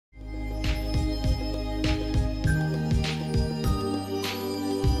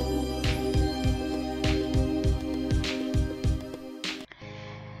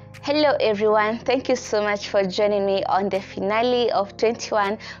Hello everyone, thank you so much for joining me on the finale of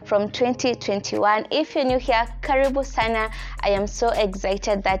 21 from 2021. If you're new here, karibu sana. I am so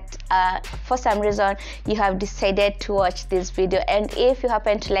excited that for some reason you have decided to watch this video, and if you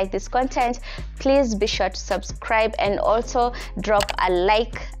happen to like this content, please be sure to subscribe and also drop a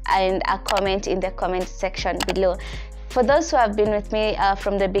like and a comment in the comment section below. For those who have been with me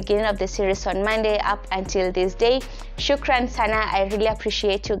from the beginning of the series on Monday up until this day, shukran sana. I really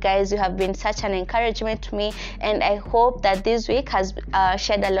appreciate you guys. You have been such an encouragement to me, and I hope that this week has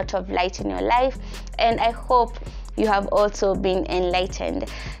shed a lot of light in your life, and I hope you have also been enlightened.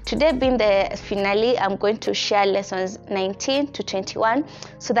 Today being the finale, I'm going to share lessons 19 to 21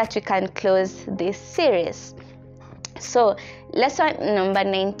 so that we can close this series. So lesson number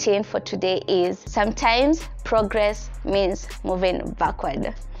 19 for today is sometimes progress means moving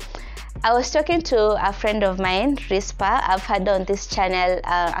backward. I was talking to a friend of mine, Rispa. I've had on this channel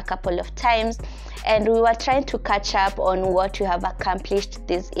a couple of times, and we were trying to catch up on what we have accomplished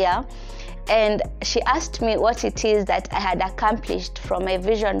this year. And she asked me what it is that I had accomplished from my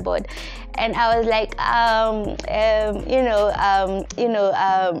vision board, and I was like, I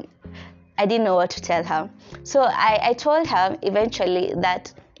didn't know what to tell her. So I told her eventually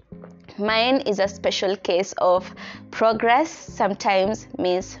that mine is a special case of progress sometimes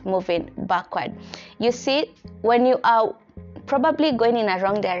means moving backward. You see, when you are probably going in a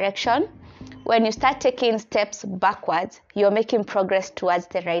wrong direction, when you start taking steps backwards, you're making progress towards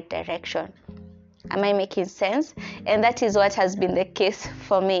the right direction. Am I making sense? And that is what has been the case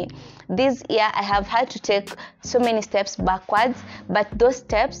for me. This year I have had to take so many steps backwards, but those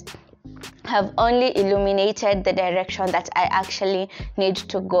steps have only illuminated the direction that I actually need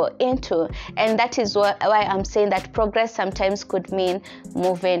to go into. And that is why I'm saying that progress sometimes could mean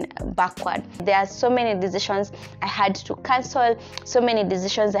moving backward. There are so many decisions I had to cancel, so many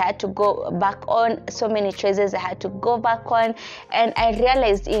decisions I had to go back on, so many choices I had to go back on, and I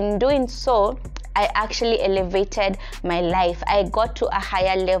realized in doing so I actually elevated my life. I got to a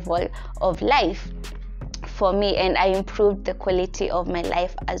higher level of life for me, and I improved the quality of my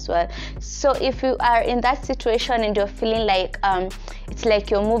life as well. So if you are in that situation and you're feeling like it's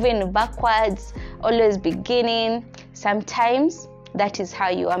like you're moving backwards, always beginning, sometimes that is how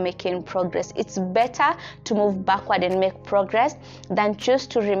you are making progress. It's better to move backward and make progress than choose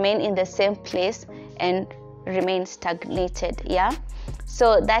to remain in the same place and remain stagnated. Yeah,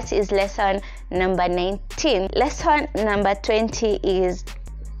 so that is lesson number 19. Lesson number 20 is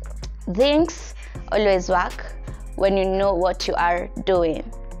things always work when you know what you are doing.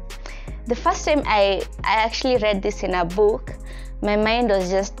 The first time I actually read this in a book, my mind was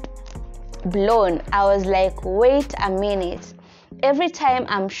just blown. I was like, wait a minute. Every time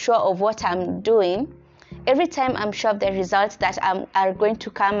I'm sure of what I'm doing, every time I'm sure of the results that are going to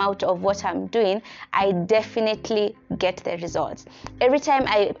come out of what I'm doing, I definitely get the results. Every time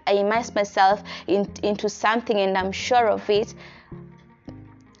I immerse myself into something and I'm sure of it,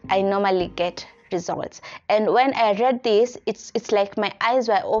 I normally get results. And when I read this, it's like my eyes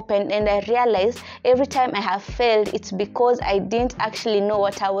were open, and I realized every time I have failed, it's because I didn't actually know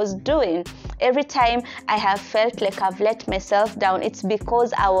what I was doing. Every time I have felt like I've let myself down, it's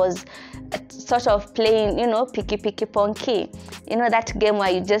because I was sort of playing, picky ponky, that game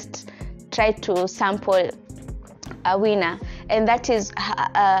where you just try to sample a winner. And that is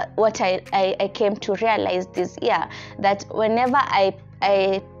what I came to realize this year, that whenever I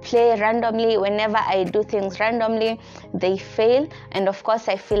play randomly, whenever I do things randomly, they fail, and of course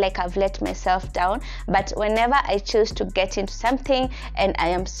I feel like I've let myself down. But whenever I choose to get into something and I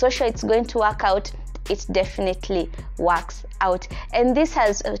am so sure it's going to work out, it definitely works out. And this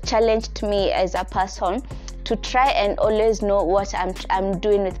has challenged me as a person to try and always know what I'm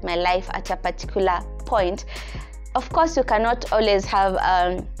doing with my life at a particular point. Of course, you cannot always have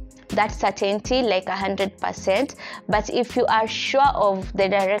that certainty like 100%, but if you are sure of the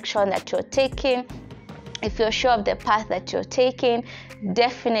direction that you're taking, if you're sure of the path that you're taking,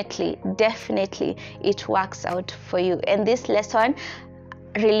 definitely it works out for you. And this lesson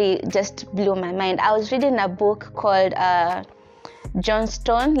really just blew my mind. I was reading a book called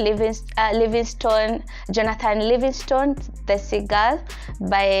Jonathan Livingstone, The Seagull,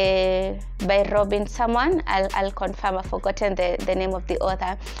 by Robin someone. I'll confirm, I've forgotten the name of the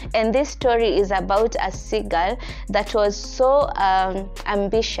author. And this story is about a seagull that was so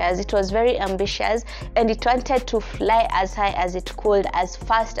ambitious. It was very ambitious, and it wanted to fly as high as it could, as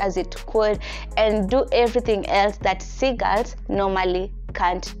fast as it could, and do everything else that seagulls normally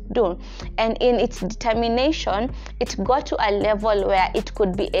can't do. And in its determination, it got to a level where it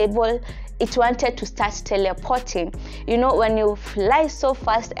could be able it wanted to start teleporting. You know, when you fly so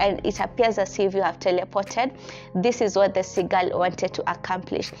fast and it appears as if you have teleported, this is what the seagull wanted to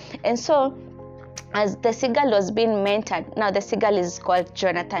accomplish. And so as the seagull was being mentored, now the seagull is called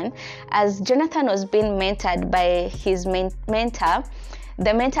Jonathan, as Jonathan was being mentored by his mentor,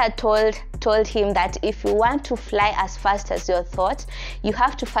 the mentor told him that if you want to fly as fast as your thoughts, you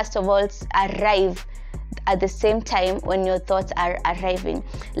have to first of all arrive at the same time when your thoughts are arriving.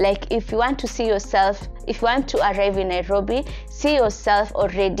 Like if you want to see yourself, if you want to arrive in Nairobi, see yourself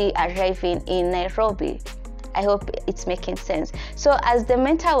already arriving in Nairobi. I hope it's making sense. So as the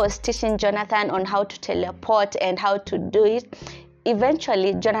mentor was teaching Jonathan on how to teleport and how to do it,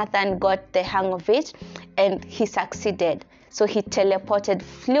 eventually Jonathan got the hang of it and he succeeded. So he teleported,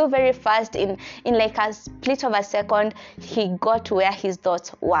 flew very fast, in like a split of a second, he got where his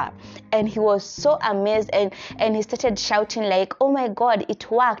thoughts were. And he was so amazed and he started shouting like, oh my God,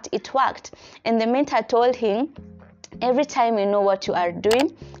 it worked. And the mentor told him, every time you know what you are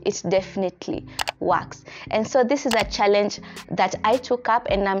doing, it definitely works. And so this is a challenge that I took up,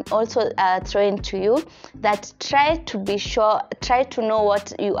 and I'm also throwing to you, that try to be sure, try to know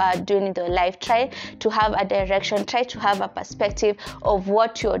what you are doing in your life, try to have a direction, try to have a perspective of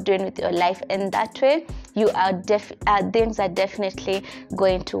what you're doing with your life, and that way you are things are definitely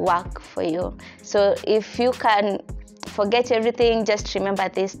going to work for you. So if you can forget everything, just remember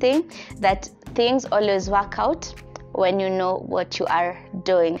this thing, that things always work out when you know what you are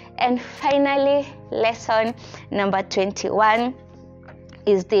doing. And finally, lesson number 21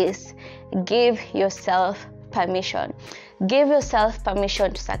 is this: give yourself permission. Give yourself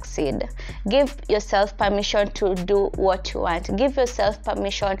permission to succeed. Give yourself permission to do what you want. Give yourself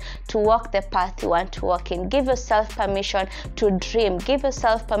permission to walk the path you want to walk in. Give yourself permission to dream. Give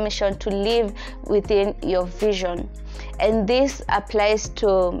yourself permission to live within your vision. And this applies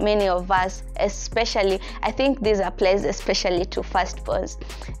to many of us, especially, I think this applies especially to firstborns.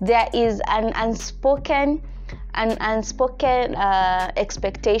 There is an unspoken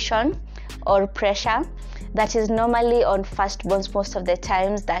expectation or pressure that is normally on firstborns most of the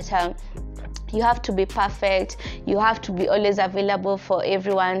times, that you have to be perfect, you have to be always available for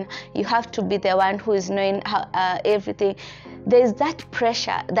everyone, you have to be the one who is knowing everything. There's that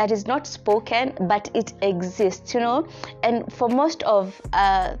pressure that is not spoken, but it exists, you know. And for most of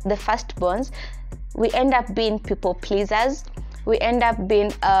the firstborns, we end up being people pleasers. We end up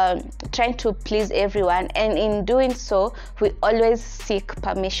being trying to please everyone, and in doing so, we always seek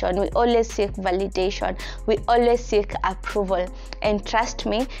permission, we always seek validation, we always seek approval. And trust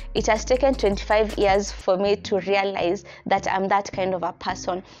me, it has taken 25 years for me to realize that I'm that kind of a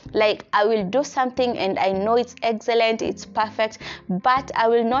person. Like, I will do something and I know it's excellent, it's perfect, but I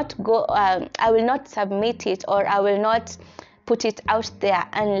will not go, I will not submit it, or I will not put it out there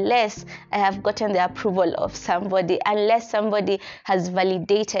unless I have gotten the approval of somebody, unless somebody has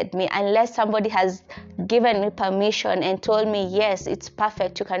validated me, unless somebody has given me permission and told me, yes, it's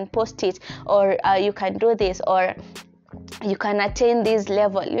perfect, you can post it, or you can do this, or you can attain this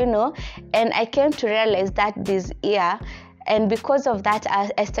level, you know. And I came to realize that this year, and because of that,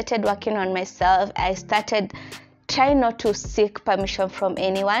 I started working on myself. I started try not to seek permission from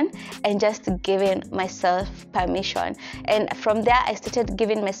anyone and just giving myself permission. And from there, I started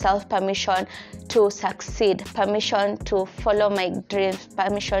giving myself permission to succeed, permission to follow my dreams,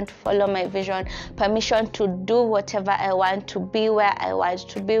 permission to follow my vision, permission to do whatever I want, to be where I want,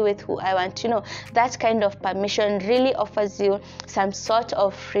 to be with who I want. You know, that kind of permission really offers you some sort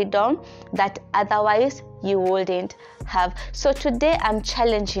of freedom that otherwise you wouldn't have. So today I'm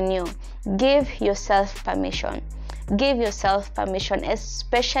challenging you, give yourself permission. Give yourself permission,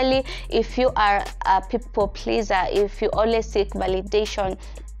 especially if you are a people pleaser, if you always seek validation,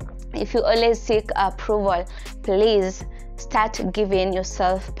 if you always seek approval. Please start giving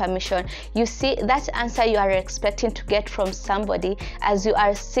yourself permission. You see, that answer you are expecting to get from somebody, as you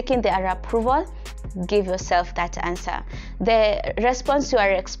are seeking their approval, give yourself that answer. The response you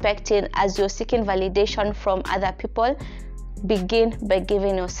are expecting as you're seeking validation from other people, begin by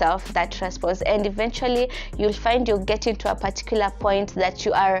giving yourself that response, and eventually you'll find you're getting to a particular point that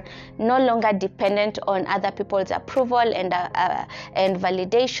you are no longer dependent on other people's approval and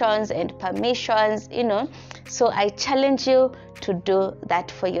validations and permissions, you know. So I challenge you to do that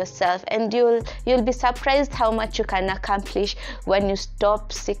for yourself, and you'll be surprised how much you can accomplish when you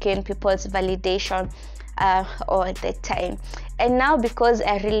stop seeking people's validation all the time. And now, because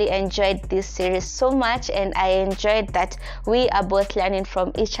I really enjoyed this series so much and I enjoyed that we are both learning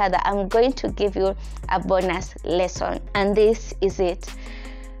from each other, I'm going to give you a bonus lesson, and this is it.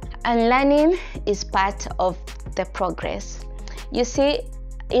 And learning is part of the progress. You see,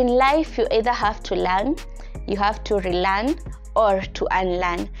 in life you either have to learn, you have to relearn, or to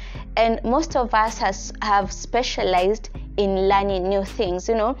unlearn. And most of us have specialized in learning new things.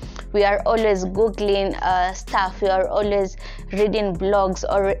 You know, we are always googling stuff, we are always reading blogs,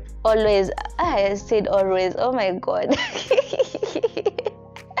 or always, I said always, oh my god.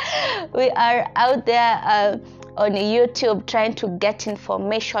 We are out there on YouTube trying to get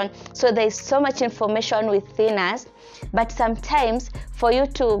information. So there is so much information within us, but sometimes for you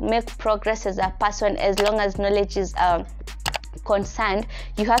to make progress as a person, as long as knowledge is concerned,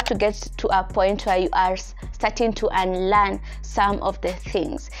 you have to get to a point where you are starting to unlearn some of the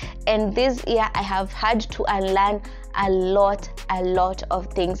things. And this year I have had to unlearn a lot of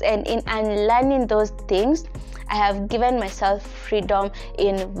things, and in unlearning those things I have given myself freedom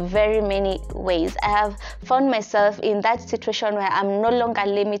in very many ways. I have found myself in that situation where I'm no longer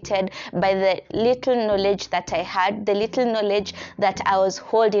limited by the little knowledge that I had, the little knowledge that I was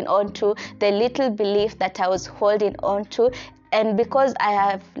holding on to, the little belief that I was holding on to. And because I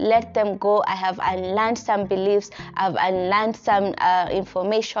have let them go, I have unlearned some beliefs, I've unlearned some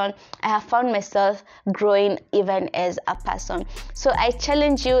information, I have found myself growing even as a person. So I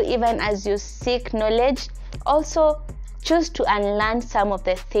challenge you, even as you seek knowledge, also choose to unlearn some of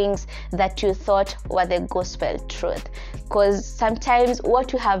the things that you thought were the gospel truth. Because sometimes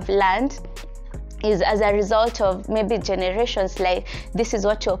what you have learned is as a result of maybe generations, like this is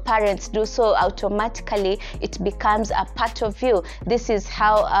what your parents do, so automatically it becomes a part of you. This is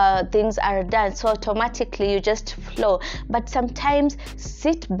how things are done, so automatically you just flow. But sometimes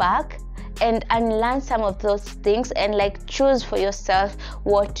sit back and unlearn some of those things, and like choose for yourself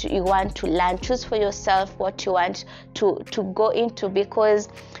what you want to learn, choose for yourself what you want to go into. Because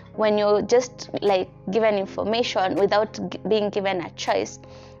when you're just like given information without being given a choice,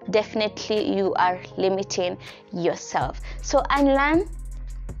 definitely you are limiting yourself. So unlearn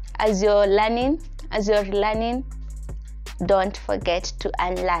as you're learning, as you're learning, don't forget to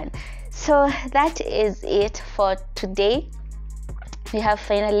unlearn. So that is it for today. We have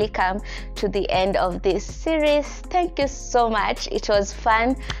finally come to the end of this series. Thank you so much. It was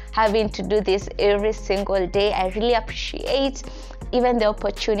fun having to do this every single day. I really appreciate even the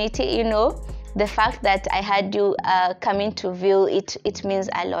opportunity, you know. The fact that I had you coming to view it, it means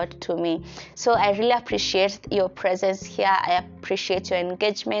a lot to me. So I really appreciate your presence here. I appreciate your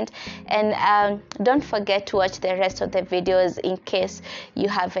engagement, and don't forget to watch the rest of the videos in case you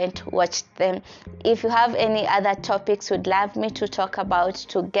haven't watched them. If you have any other topics you'd love me to talk about,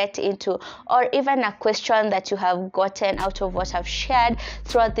 to get into, or even a question that you have gotten out of what I've shared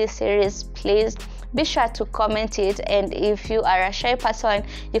throughout this series, please be sure to comment it. And if you are a shy person,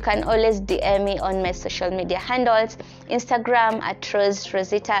 you can always DM me on my social media handles: Instagram at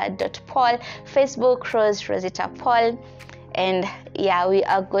rozitta.paul, Facebook rozitta.paul, and yeah, we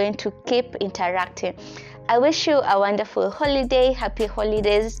are going to keep interacting. I wish you a wonderful holiday. Happy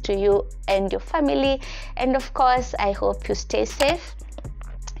holidays to you and your family, and of course I hope you stay safe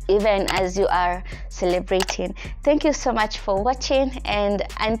even as you are celebrating. Thank you so much for watching, and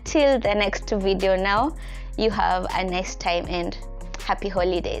until the next video, now you have a nice time and happy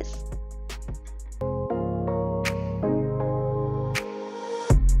holidays.